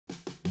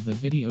The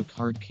video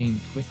card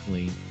came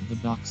quickly. The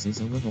box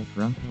is a little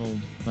crumpled,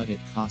 but it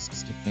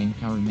costs to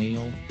thank our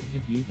mail.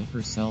 Vibuda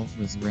herself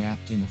was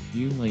wrapped in a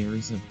few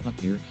layers of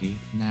papyrki.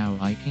 Now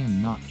I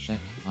cannot check.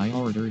 I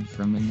ordered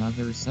from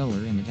another seller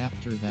an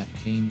adapter that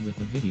came with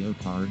a video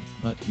card,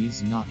 but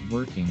he's not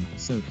working,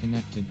 so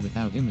connected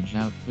without image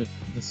output.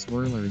 The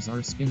swirlers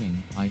are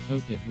spinning. I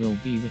hope it will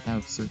be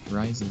without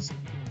surprises.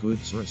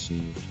 Goods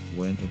received.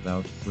 Went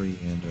about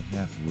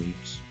 3.5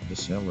 weeks. The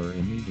seller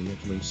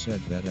immediately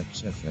said that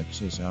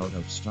XFX is out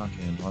of stock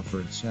and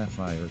offered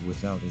Sapphire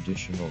without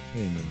additional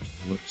payment.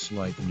 Looks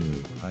like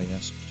new. I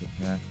asked to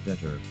pack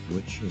better,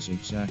 which is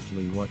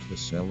exactly what the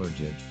seller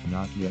did.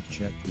 Not yet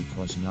checked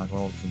because not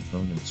all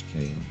components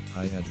came.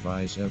 I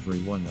advise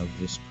everyone of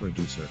this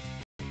producer.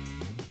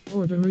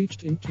 Order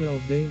reached in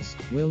 12 days,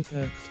 well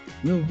packed,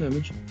 no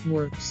damage,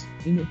 works,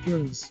 in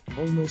appearance,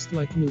 almost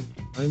like new.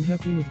 I'm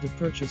happy with the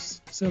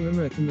purchase, seller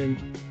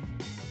recommend.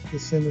 The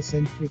seller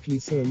sent quickly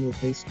thermal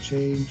paste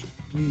changed,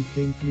 clean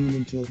came clean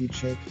until he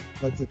checked,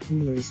 but the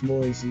cooler is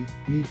noisy,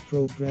 need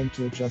program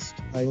to adjust,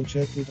 I'll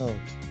check it out.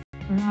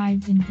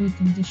 Arrived in good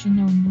condition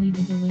only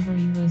the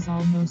delivery was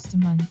almost a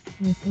month,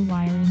 with the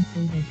wire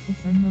included. The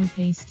thermal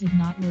paste did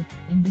not work,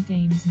 in the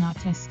games not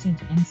tested,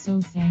 and so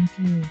thank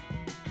you.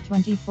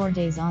 24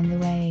 days on the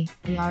way,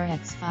 the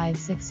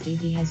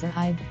RX560 has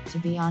arrived. To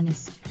be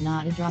honest,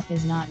 not a drop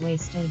is not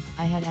wasted.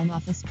 I had an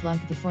office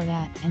plug before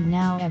that, and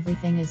now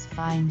everything is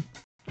fine.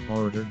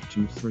 Ordered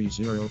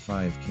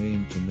 2305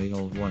 came to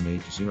mail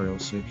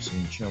 1806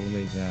 in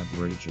Chelabab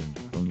region.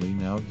 Only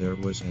now there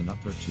was an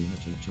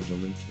opportunity to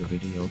delete the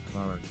video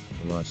card.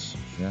 Plus,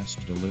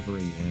 fast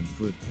delivery and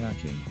good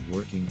packing.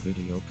 Working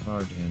video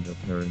card and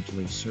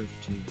apparently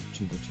certainty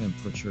to the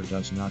temperature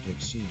does not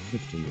exceed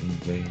 50 in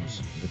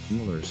games. The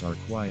coolers are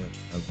quiet.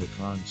 Of the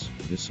cons,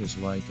 this is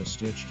like a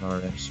stitched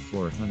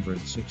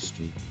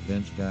RX460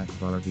 bent back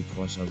bar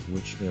because of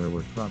which there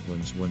were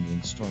problems when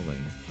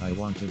installing. I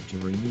wanted to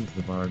remove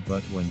the bar,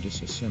 but when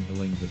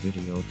disassembling the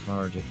video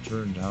card it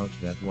turned out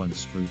that one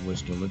screw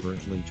was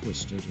deliberately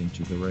twisted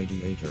into the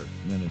radiator.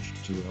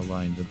 Managed to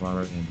align the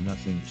bar and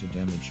nothing to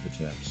damage the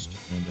text,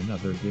 and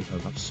another bit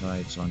of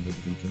upsides on the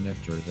V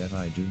connector that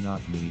I do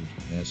not need.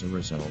 As a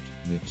result,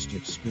 mixed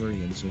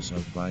experiences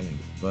of buying,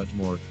 but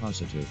more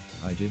positive.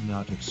 I did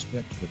not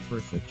expect the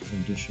perfect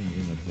condition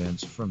in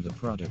advance from the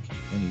product.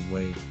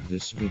 Anyway,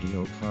 this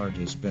video card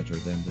is better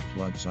than the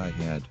plugs I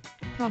had.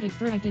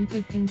 Product arrived in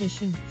good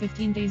condition,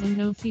 15 days and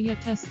no fee yet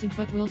tested,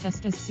 but will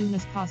test as soon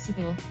as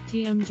possible.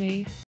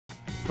 TMJ.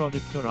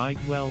 Product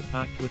arrived well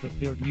packed with a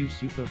paired new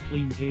super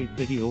clean gate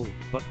video,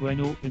 but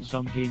when opened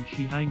some game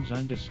she hangs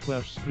and a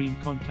square screen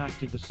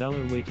contacted the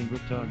seller waiting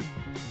return.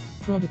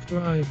 Product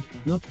arrived,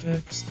 not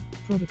taxed.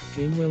 Product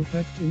came well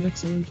packed in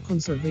excellent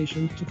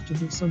conservation. Took to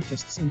do some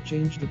tests and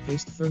change the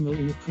paste thermal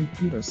in a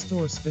computer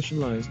store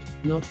specialized.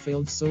 Not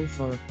failed so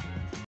far.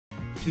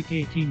 Took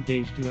 18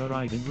 days to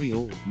arrive in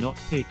Rio, not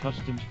pay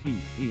customs fee.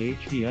 The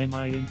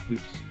HDMI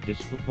inputs,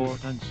 display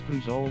port and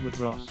screws all with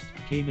rust.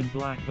 Came in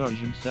black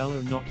version,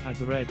 seller not had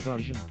the red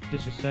version.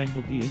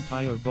 Disassembled the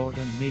entire board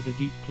and made a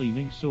deep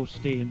cleaning so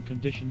stay in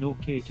condition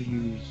okay to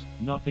use.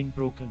 Nothing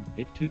broken.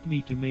 It took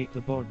me to make the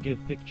board give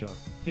picture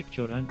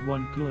and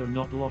one cooler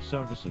not lost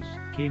services.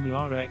 Came the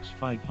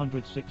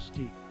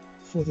RX560.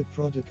 For the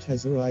product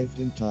has arrived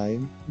in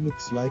time,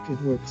 looks like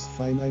it works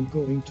fine. I'm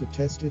going to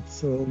test it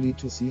thoroughly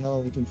to see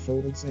how it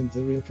unfolds, and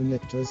the rear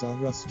connectors are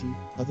rusty,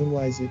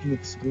 otherwise it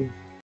looks good.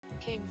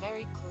 Came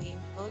very clean,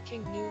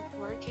 looking new,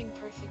 working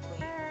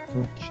perfectly.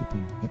 Correct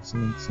shipping,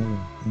 excellent seller,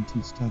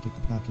 anti-static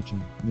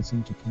packaging,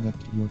 missing to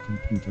connect your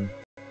computer.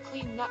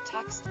 Clean, not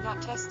taxed,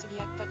 not tested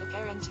yet, but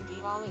apparent to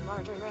be all in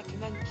order.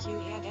 Recommend Q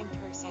and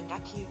M%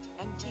 acute,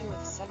 empty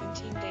with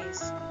 17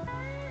 days.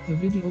 The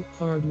video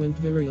card went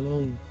very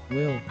long,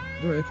 well,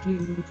 directly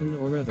in Lucan,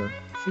 or rather,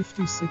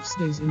 56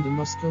 days in the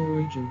Moscow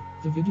region.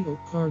 The video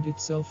card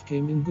itself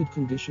came in good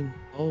condition,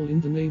 all in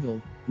the navel.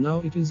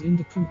 Now it is in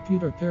the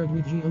computer paired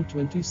with Xeon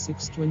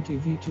 2620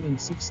 V2 and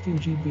 16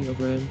 GB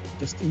of RAM.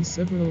 Testing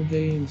several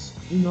games.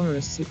 In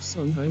RS6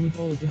 on high with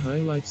all the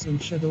highlights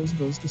and shadows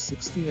goes to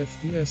 60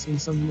 FPS. In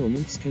some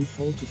moments can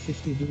fall to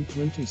 50 due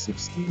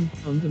 2016.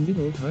 On the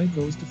middle high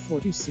goes to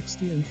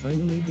 40-60 and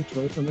finally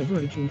bitrate on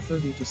average in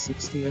 30 to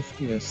 60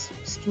 FPS.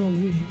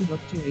 Strongly heated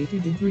up to 80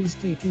 degrees,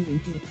 taking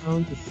into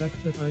account the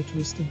fact that I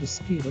twisted the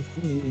speed of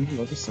cooling in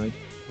the other side.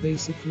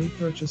 Basically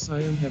purchase, I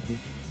am happy.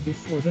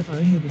 Before that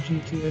I had a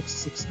GTX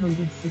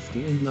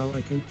 650 and now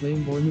I can play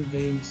more new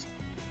games.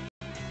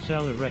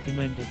 Seller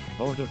recommended.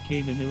 Order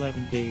came in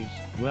 11 days,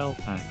 well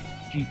packed.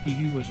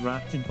 GPU was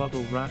wrapped in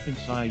bubble wrap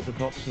inside the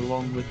box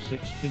along with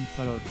 6-pin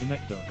power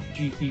connector.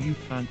 GPU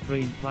fan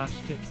frame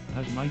plastic,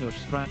 has minor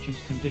scratches,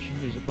 condition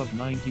is above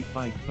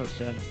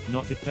 95%,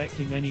 not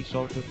affecting any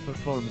sort of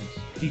performance.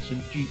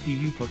 Decent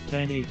GPU for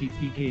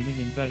 1080p gaming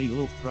in very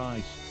low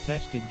price.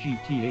 Tested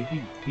GTA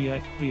V,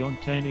 PF3 on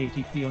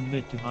 1080p on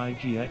mid to high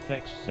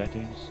GFX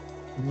settings.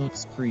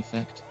 Looks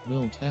perfect.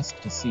 We'll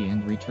test to see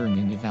and return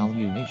in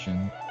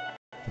evaluation.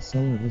 The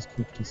seller was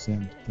quick to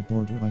send. The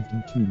board arrived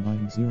in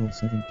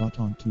 2907 but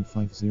on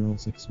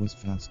 2506 was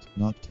fast,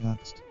 not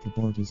taxed. The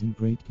board is in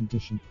great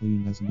condition,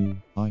 clean as new.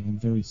 I am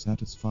very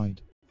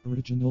satisfied.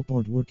 Original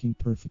board working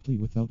perfectly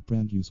without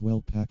brand use,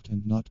 well packed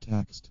and not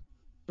taxed.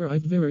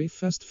 Arrived very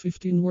fast,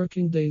 15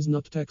 working days,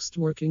 not taxed,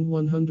 working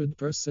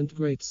 100%,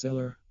 great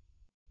seller.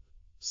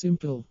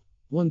 Simple.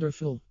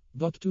 Wonderful.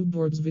 Bought two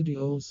boards,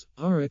 videos,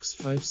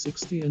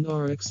 RX560 and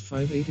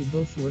RX580,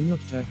 both were not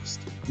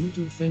taxed. You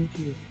too, thank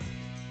you.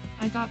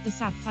 I got the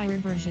Sapphire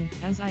version,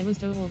 as I was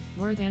told,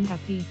 more than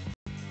happy.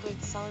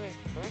 Good seller,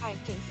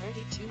 arrived in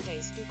 32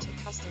 days due to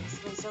customs.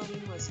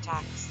 Brazilian was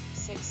taxed.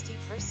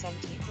 60%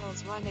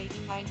 equals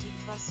 180.90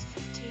 plus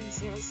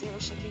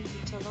 1500 shipping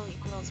fee, total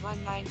equals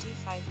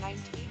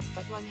 195.90,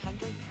 but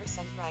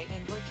 100% right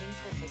and working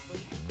perfectly.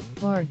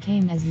 Board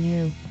came as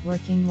new,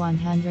 working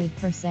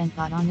 100%,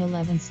 bought on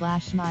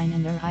 11/9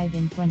 and arrived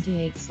in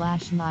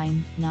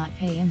 28/9, not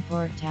pay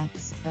import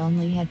tax.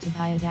 Only had to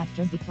buy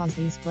adapter because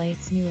these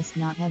plates newest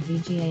not have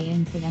VGA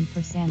input and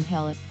 %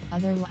 pellet.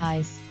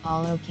 Otherwise,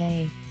 all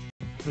okay.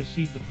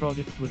 Received the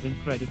product with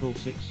incredible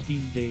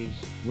 16 days,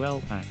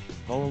 well packed,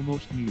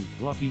 almost new,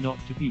 lucky not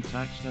to be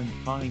taxed and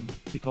fined,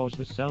 because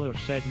the seller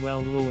said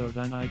well lower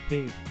than I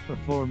paid.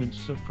 Performance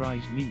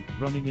surprised me,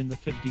 running in the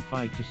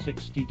 55 to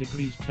 60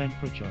 degrees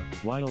temperature,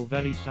 while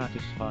very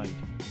satisfied.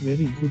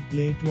 Very good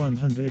plate,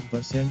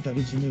 100%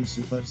 original,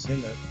 super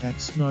seller.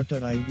 Tax not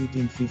arrived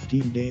within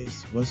 15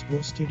 days. Was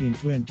posted in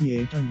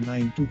 28 and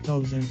 9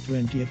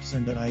 2020x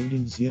and arrived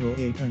in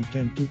 08 and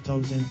 10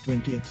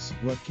 2020x.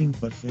 Working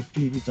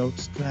perfectly without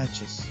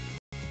scratches.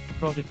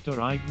 Product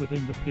arrived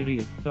within the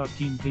period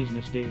 13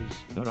 business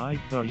days.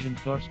 Arrived version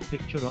first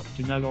picture up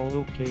to now all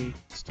okay.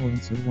 Store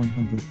answer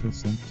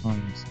 100%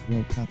 times,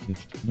 well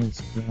packaged, no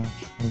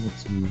scratch, or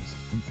looks used.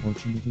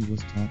 Unfortunately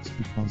was taxed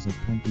because of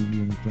pandemic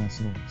in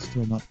Brazil.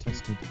 Still not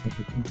tested, but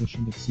the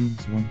condition it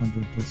seems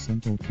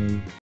 100%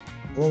 okay.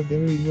 Oh,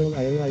 very well,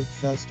 I arrived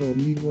fast,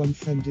 only one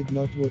fan did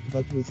not work,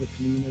 but with a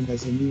clean and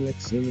as a new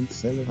excellent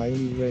seller,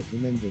 highly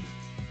recommended.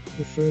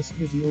 The first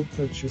video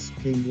purchase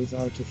came with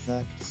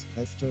artifacts.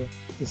 After,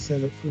 the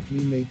seller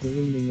quickly made the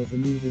ruling of a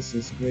new. This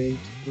is great,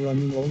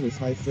 running all with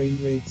high frame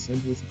rates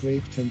and with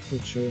great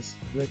temperatures.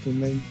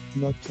 Recommend,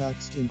 not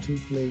taxed in two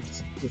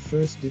plates, the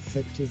first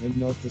defective and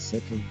not the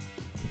second.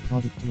 The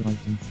product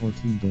arrived in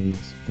 14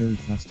 days, very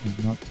fast and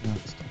not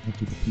taxed. Had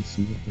to the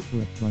PC with the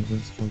correct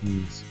drivers for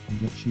use,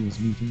 and yet she was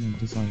meeting and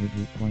desired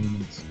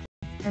requirements.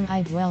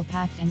 Arrived well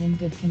packed and in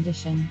good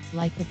condition,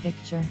 like the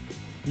picture.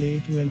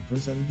 Plate well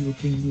preserved,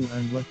 looking new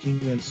and working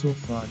well so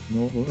far.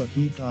 No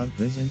overheat or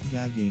present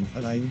gagging.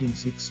 Arrived in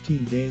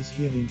 16 days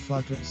here in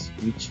Fortress,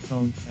 which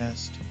found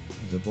fast.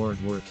 The board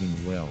working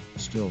well,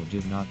 still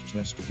did not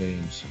test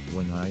games,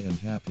 when I am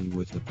happy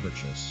with the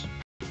purchase.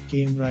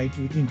 Came right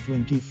within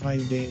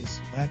 25 days,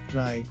 packed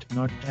right,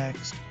 not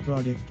taxed.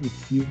 Product with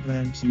few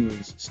brands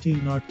used, still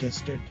not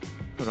tested.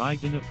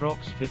 Arrived in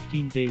approx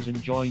 15 days in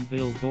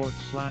Joinville,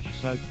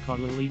 South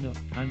Carolina,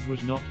 and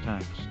was not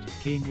taxed.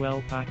 Came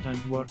well packed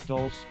and worked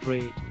all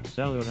straight.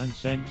 Seller and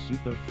sent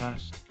super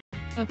fast.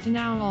 Up to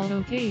now all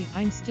okay,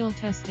 I'm still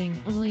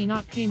testing, only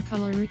not came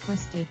color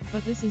requested,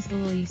 but this is the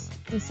least.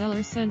 The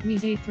seller sent me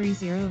day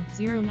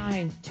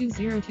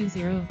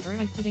 3009-2020,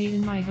 arrived today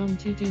in my home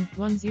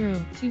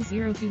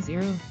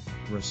 2210-2020.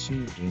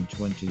 Received in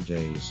 20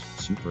 days,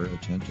 super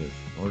attentive,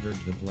 ordered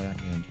the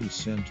black and he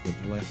sent the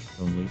black,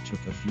 only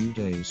took a few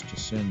days to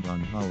send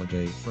on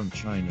holiday from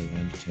China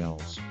and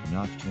tells,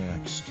 not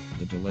taxed.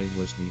 The delay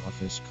was the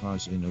office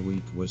cause in a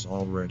week was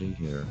already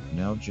here,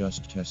 now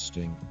just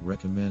testing,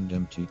 recommend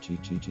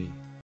MTTTT.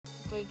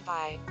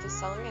 Goodbye, the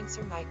seller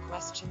answer my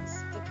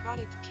questions. The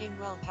product came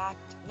well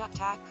packed, not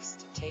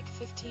taxed. Take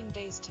 15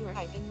 days to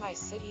arrive in my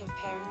city of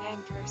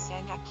Pernambuco.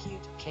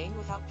 Acute, came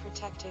without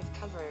protective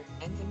cover,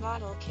 and the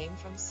model came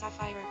from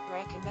Sapphire.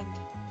 Recommend.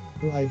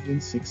 Arrived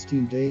in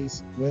 16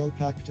 days, well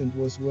packed and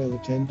was well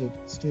attended.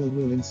 Still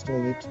will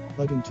install it,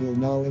 but until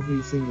now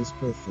everything is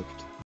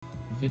perfect.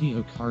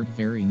 Video card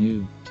very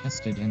new,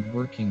 tested and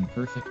working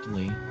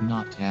perfectly,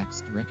 not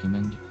taxed.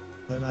 Recommend.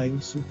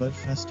 Arrived super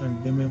fast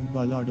and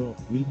balado,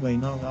 will buy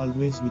now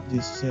always with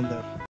this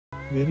seller.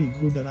 Very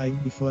good,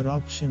 arrived before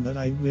auction,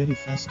 arrived very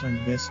fast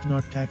and best,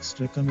 not taxed.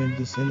 Recommend,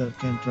 the seller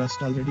can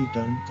trust, already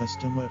turned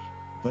customer.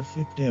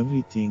 Perfect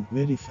everything,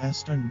 very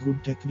fast and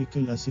good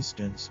technical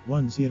assistance.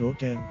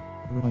 1010.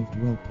 Arrived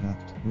well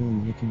packed,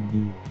 really looking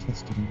new,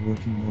 tested and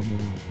working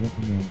normally.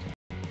 Recommend.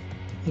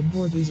 The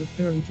board is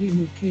apparently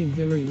new, came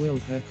very well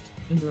packed,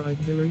 and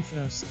arrived very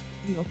fast.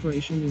 The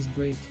operation is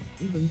great,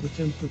 even the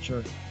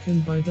temperature, can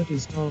buy, that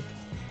is top.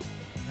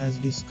 As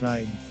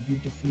described,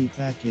 beautifully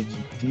packaged,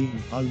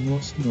 clean,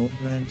 almost no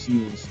brands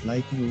used,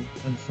 like new.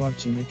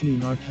 Unfortunately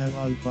not have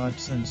all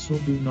parts and so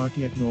do not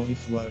yet know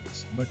if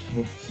works, but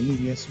hopefully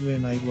yes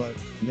when I work.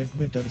 Let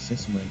better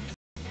assessment.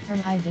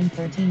 Arrived in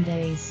 13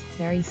 days,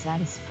 very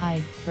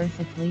satisfied,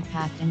 perfectly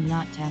packed and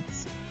not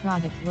taxed.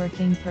 Product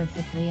working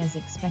perfectly as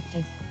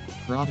expected.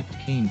 Product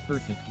came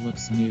perfect,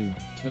 looks new,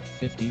 took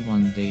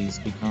 51 days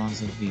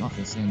because of the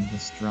office and the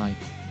strike,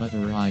 but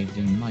arrived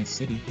in my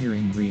city here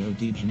in Rio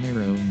de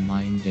Janeiro in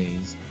 9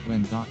 days.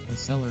 When the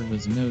seller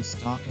was no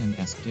stock and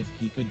asked if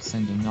he could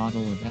send a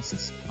model of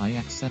SS, I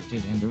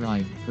accepted and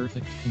arrived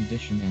perfect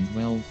condition and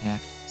well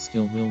packed.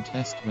 Still will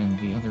test when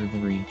the other the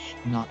reach,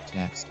 not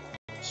text.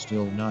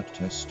 Still not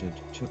tested,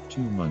 took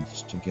 2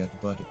 months to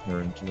get but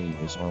apparently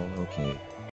is all okay.